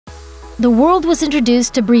The world was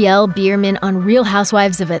introduced to Brielle Biermann on Real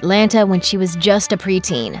Housewives of Atlanta when she was just a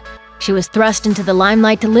preteen. She was thrust into the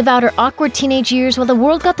limelight to live out her awkward teenage years while the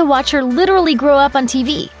world got to watch her literally grow up on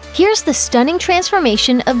TV. Here's the stunning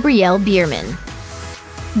transformation of Brielle Biermann.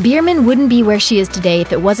 Biermann wouldn't be where she is today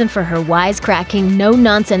if it wasn't for her wisecracking,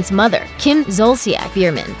 no-nonsense mother, Kim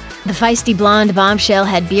Zolciak-Biermann. The feisty blonde bombshell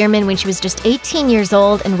had Biermann when she was just 18 years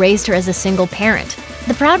old and raised her as a single parent.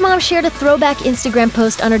 The proud mom shared a throwback Instagram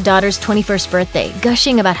post on her daughter's 21st birthday,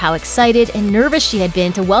 gushing about how excited and nervous she had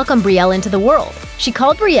been to welcome Brielle into the world. She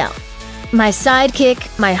called Brielle my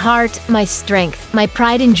sidekick, my heart, my strength, my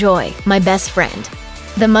pride and joy, my best friend.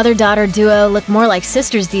 The mother-daughter duo look more like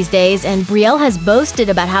sisters these days, and Brielle has boasted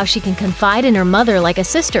about how she can confide in her mother like a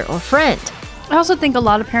sister or friend. I also think a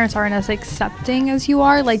lot of parents aren't as accepting as you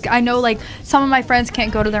are. Like, I know, like, some of my friends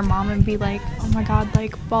can't go to their mom and be like, oh my god,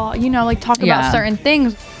 like, ball, you know, like, talk about certain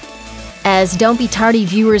things. As Don't Be Tardy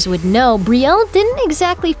viewers would know, Brielle didn't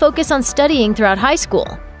exactly focus on studying throughout high school.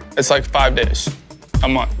 It's like 5 days, a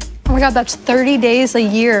month. Oh my god, that's 30 days a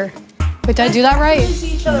year. Wait, did I do that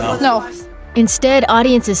right? No. Instead,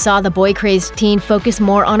 audiences saw the boy-crazed teen focus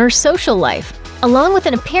more on her social life. Along with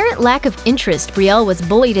an apparent lack of interest, Brielle was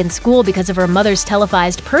bullied in school because of her mother's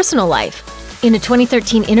televised personal life. In a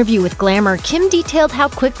 2013 interview with Glamour, Kim detailed how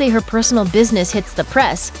quickly her personal business hits the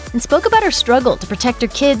press and spoke about her struggle to protect her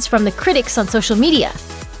kids from the critics on social media.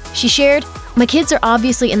 She shared, "My kids are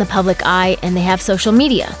obviously in the public eye and they have social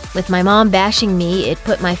media. With my mom bashing me, it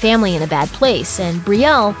put my family in a bad place, and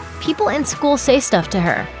Brielle, people in school say stuff to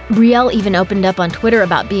her." Brielle even opened up on Twitter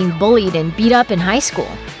about being bullied and beat up in high school.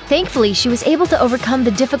 Thankfully, she was able to overcome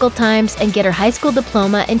the difficult times and get her high school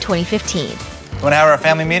diploma in 2015. Want to have our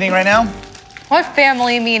family meeting right now? What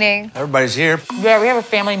family meeting? Everybody's here. Yeah, we have a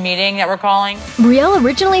family meeting that we're calling. Brielle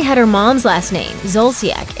originally had her mom's last name,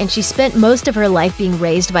 Zolciak, and she spent most of her life being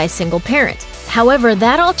raised by a single parent. However,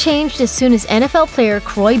 that all changed as soon as NFL player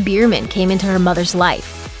Kroy Biermann came into her mother's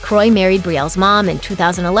life. Kroy married Brielle's mom in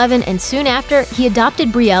 2011, and soon after, he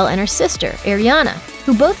adopted Brielle and her sister, Giuliana,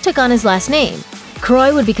 who both took on his last name.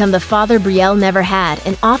 Kroy would become the father Brielle never had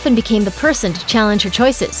and often became the person to challenge her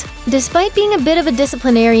choices. Despite being a bit of a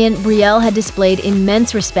disciplinarian, Brielle had displayed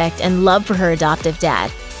immense respect and love for her adoptive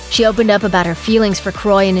dad. She opened up about her feelings for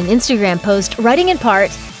Kroy in an Instagram post, writing in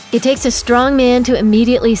part, "It takes a strong man to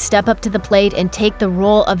immediately step up to the plate and take the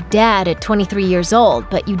role of dad at 23 years old,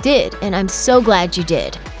 but you did, and I'm so glad you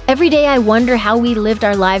did. Every day I wonder how we lived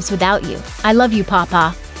our lives without you. I love you,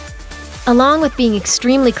 Papa." Along with being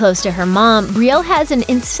extremely close to her mom, Brielle has an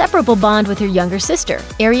inseparable bond with her younger sister,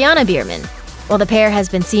 Giuliana Biermann. While the pair has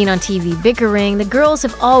been seen on TV bickering, the girls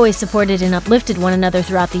have always supported and uplifted one another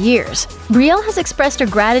throughout the years. Brielle has expressed her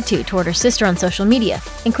gratitude toward her sister on social media,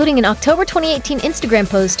 including an October 2018 Instagram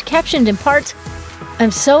post captioned in part,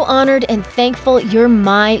 "I'm so honored and thankful you're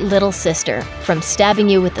my little sister. From stabbing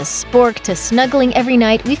you with a spork to snuggling every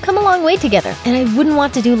night, we've come a long way together, and I wouldn't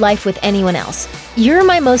want to do life with anyone else. You're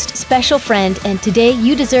my most special friend, and today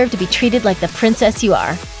you deserve to be treated like the princess you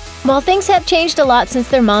are." While things have changed a lot since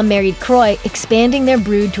their mom married Kroy, expanding their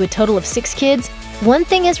brood to a total of 6 kids, one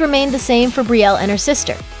thing has remained the same for Brielle and her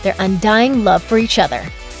sister: their undying love for each other.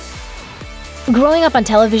 Growing up on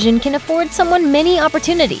television can afford someone many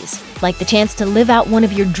opportunities, like the chance to live out one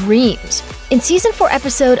of your dreams. In Season 4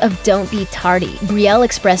 episode of Don't Be Tardy, Brielle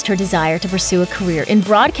expressed her desire to pursue a career in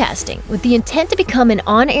broadcasting, with the intent to become an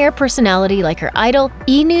on-air personality like her idol,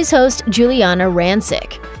 E! News host Giuliana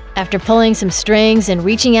Rancic. After pulling some strings and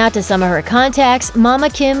reaching out to some of her contacts, Mama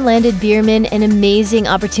Kim landed Biermann an amazing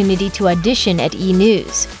opportunity to audition at E!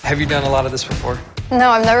 News. Have you done a lot of this before? No,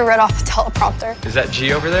 I've never read off the teleprompter. Is that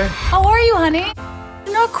G over there? How are you, honey?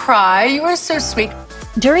 Do not cry. You are so sweet.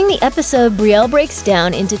 During the episode, Brielle breaks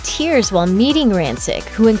down into tears while meeting Rancic,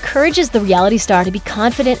 who encourages the reality star to be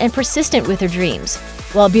confident and persistent with her dreams.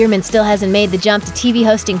 While Biermann still hasn't made the jump to TV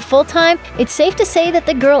hosting full-time, it's safe to say that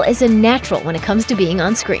the girl is a natural when it comes to being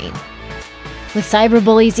on screen. With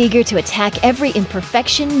cyberbullies eager to attack every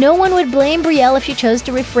imperfection, no one would blame Brielle if she chose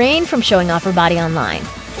to refrain from showing off her body online.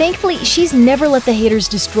 Thankfully, she's never let the haters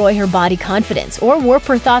destroy her body confidence or warp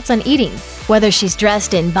her thoughts on eating. Whether she's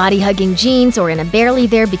dressed in body-hugging jeans or in a barely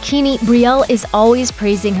there bikini, Brielle is always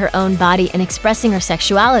praising her own body and expressing her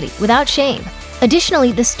sexuality without shame.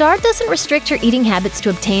 Additionally, the star doesn't restrict her eating habits to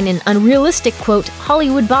obtain an unrealistic, quote,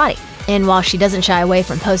 Hollywood body. And while she doesn't shy away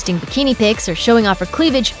from posting bikini pics or showing off her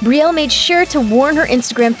cleavage, Brielle made sure to warn her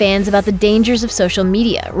Instagram fans about the dangers of social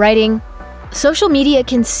media, writing, "Social media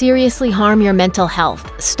can seriously harm your mental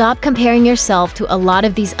health. Stop comparing yourself to a lot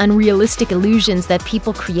of these unrealistic illusions that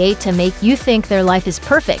people create to make you think their life is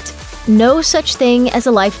perfect. No such thing as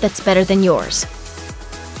a life that's better than yours."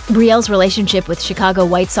 Brielle's relationship with Chicago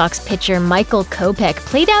White Sox pitcher Michael Kopech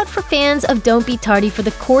played out for fans of Don't Be Tardy for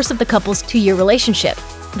the course of the couple's 2-year relationship.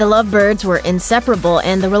 The lovebirds were inseparable,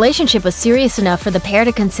 and the relationship was serious enough for the pair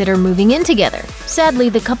to consider moving in together. Sadly,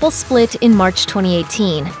 the couple split in March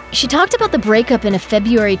 2018. She talked about the breakup in a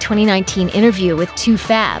February 2019 interview with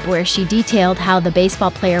 2Fab, where she detailed how the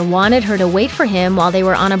baseball player wanted her to wait for him while they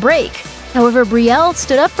were on a break. However, Brielle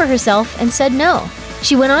stood up for herself and said no.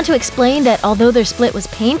 She went on to explain that although their split was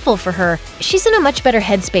painful for her, she's in a much better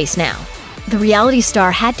headspace now. The reality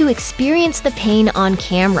star had to experience the pain on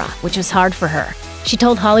camera, which was hard for her. She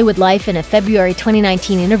told Hollywood Life in a February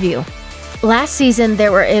 2019 interview, "Last season,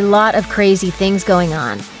 there were a lot of crazy things going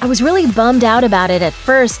on. I was really bummed out about it at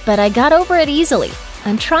first, but I got over it easily.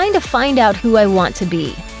 I'm trying to find out who I want to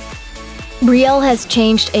be." Brielle has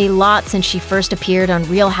changed a lot since she first appeared on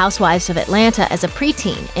Real Housewives of Atlanta as a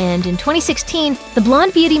preteen, and in 2016, the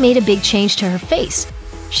blonde beauty made a big change to her face.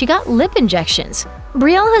 She got lip injections.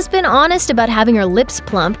 Brielle has been honest about having her lips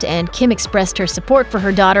plumped, and Kim expressed her support for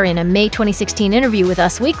her daughter in a May 2016 interview with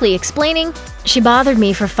Us Weekly, explaining, "She bothered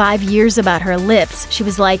me for 5 years about her lips. She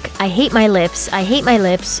was like, 'I hate my lips, I hate my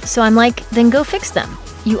lips,' so I'm like, then go fix them.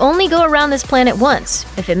 You only go around this planet once.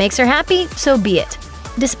 If it makes her happy, so be it."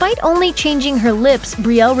 Despite only changing her lips,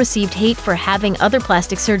 Brielle received hate for having other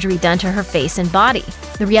plastic surgery done to her face and body.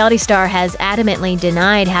 The reality star has adamantly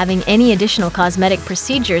denied having any additional cosmetic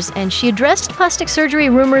procedures, and she addressed plastic surgery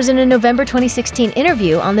rumors in a November 2016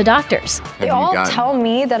 interview on The Doctors. They all tell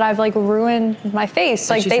me that I've like ruined my face.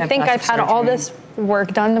 Like they think I've had all this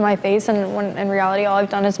work done to my face, and when in reality all I've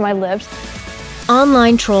done is my lips.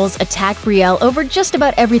 Online trolls attack Brielle over just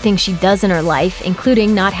about everything she does in her life,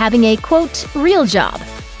 including not having a, quote, real job.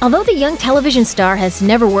 Although the young television star has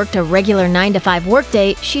never worked a regular 9-to-5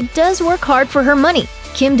 workday, she does work hard for her money.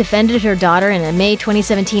 Kim defended her daughter in a May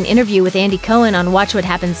 2017 interview with Andy Cohen on Watch What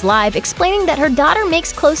Happens Live, explaining that her daughter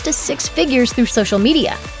makes close to 6 figures through social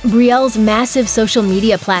media. Brielle's massive social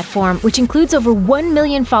media platform, which includes over 1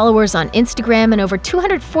 million followers on Instagram and over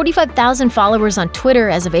 245,000 followers on Twitter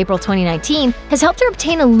as of April 2019, has helped her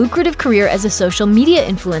obtain a lucrative career as a social media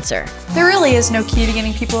influencer. There really is no key to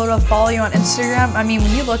getting people to follow you on Instagram. I mean,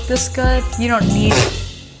 when you look this good, you don't need it.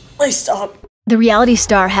 Please stop. The reality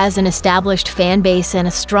star has an established fan base and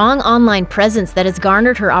a strong online presence that has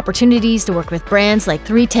garnered her opportunities to work with brands like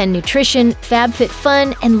 310 Nutrition,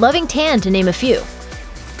 FabFitFun, and Loving Tan, to name a few.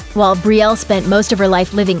 While Brielle spent most of her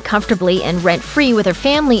life living comfortably and rent-free with her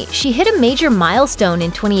family, she hit a major milestone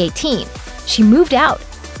in 2018. She moved out.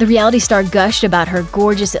 The reality star gushed about her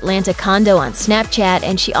gorgeous Atlanta condo on Snapchat,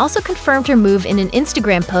 and she also confirmed her move in an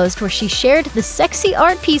Instagram post where she shared the sexy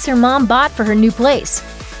art piece her mom bought for her new place.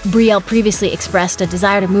 Brielle previously expressed a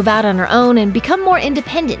desire to move out on her own and become more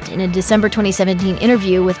independent in a December 2017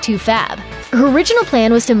 interview with 2Fab. Her original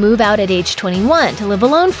plan was to move out at age 21 to live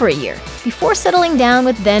alone for a year, before settling down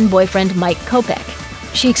with then-boyfriend Mike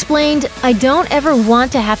Kopech. She explained, "I don't ever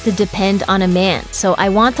want to have to depend on a man, so I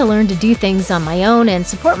want to learn to do things on my own and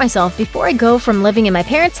support myself before I go from living in my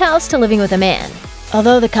parents' house to living with a man."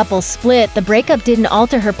 Although the couple split, the breakup didn't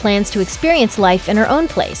alter her plans to experience life in her own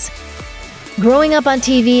place. Growing up on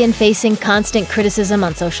TV and facing constant criticism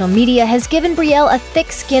on social media has given Brielle a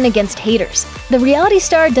thick skin against haters. The reality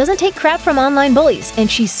star doesn't take crap from online bullies,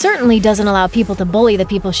 and she certainly doesn't allow people to bully the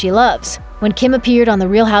people she loves. When Kim appeared on the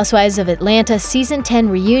Real Housewives of Atlanta Season 10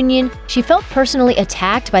 reunion, she felt personally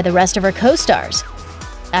attacked by the rest of her co-stars.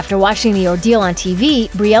 After watching the ordeal on TV,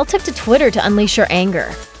 Brielle took to Twitter to unleash her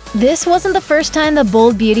anger. This wasn't the first time the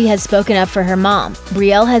bold beauty has spoken up for her mom.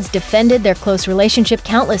 Brielle has defended their close relationship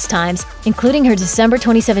countless times, including her December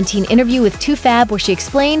 2017 interview with 2Fab, where she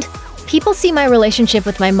explained, "People see my relationship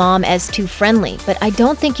with my mom as too friendly, but I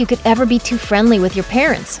don't think you could ever be too friendly with your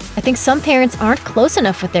parents. I think some parents aren't close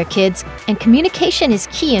enough with their kids, and communication is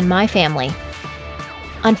key in my family."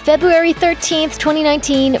 On February 13th,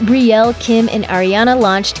 2019, Brielle, Kim, and Ariana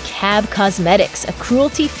launched Cab Cosmetics, a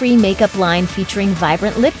cruelty-free makeup line featuring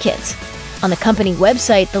vibrant lip kits. On the company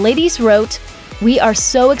website, the ladies wrote, "We are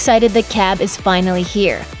so excited that Cab is finally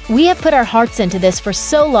here. We have put our hearts into this for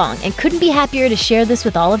so long and couldn't be happier to share this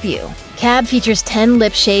with all of you." Cab features 10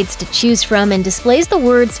 lip shades to choose from and displays the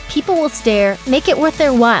words "People will stare, make it worth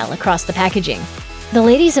their while" across the packaging. The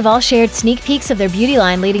ladies have all shared sneak peeks of their beauty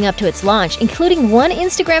line leading up to its launch, including one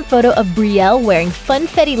Instagram photo of Brielle wearing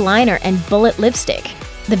funfetti liner and bullet lipstick.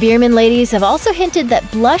 The Biermann ladies have also hinted that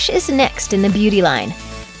blush is next in the beauty line.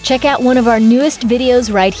 Check out one of our newest videos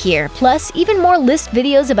right here, plus even more list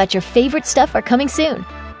videos about your favorite stuff are coming soon.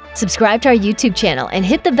 Subscribe to our YouTube channel and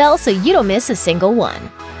hit the bell so you don't miss a single one.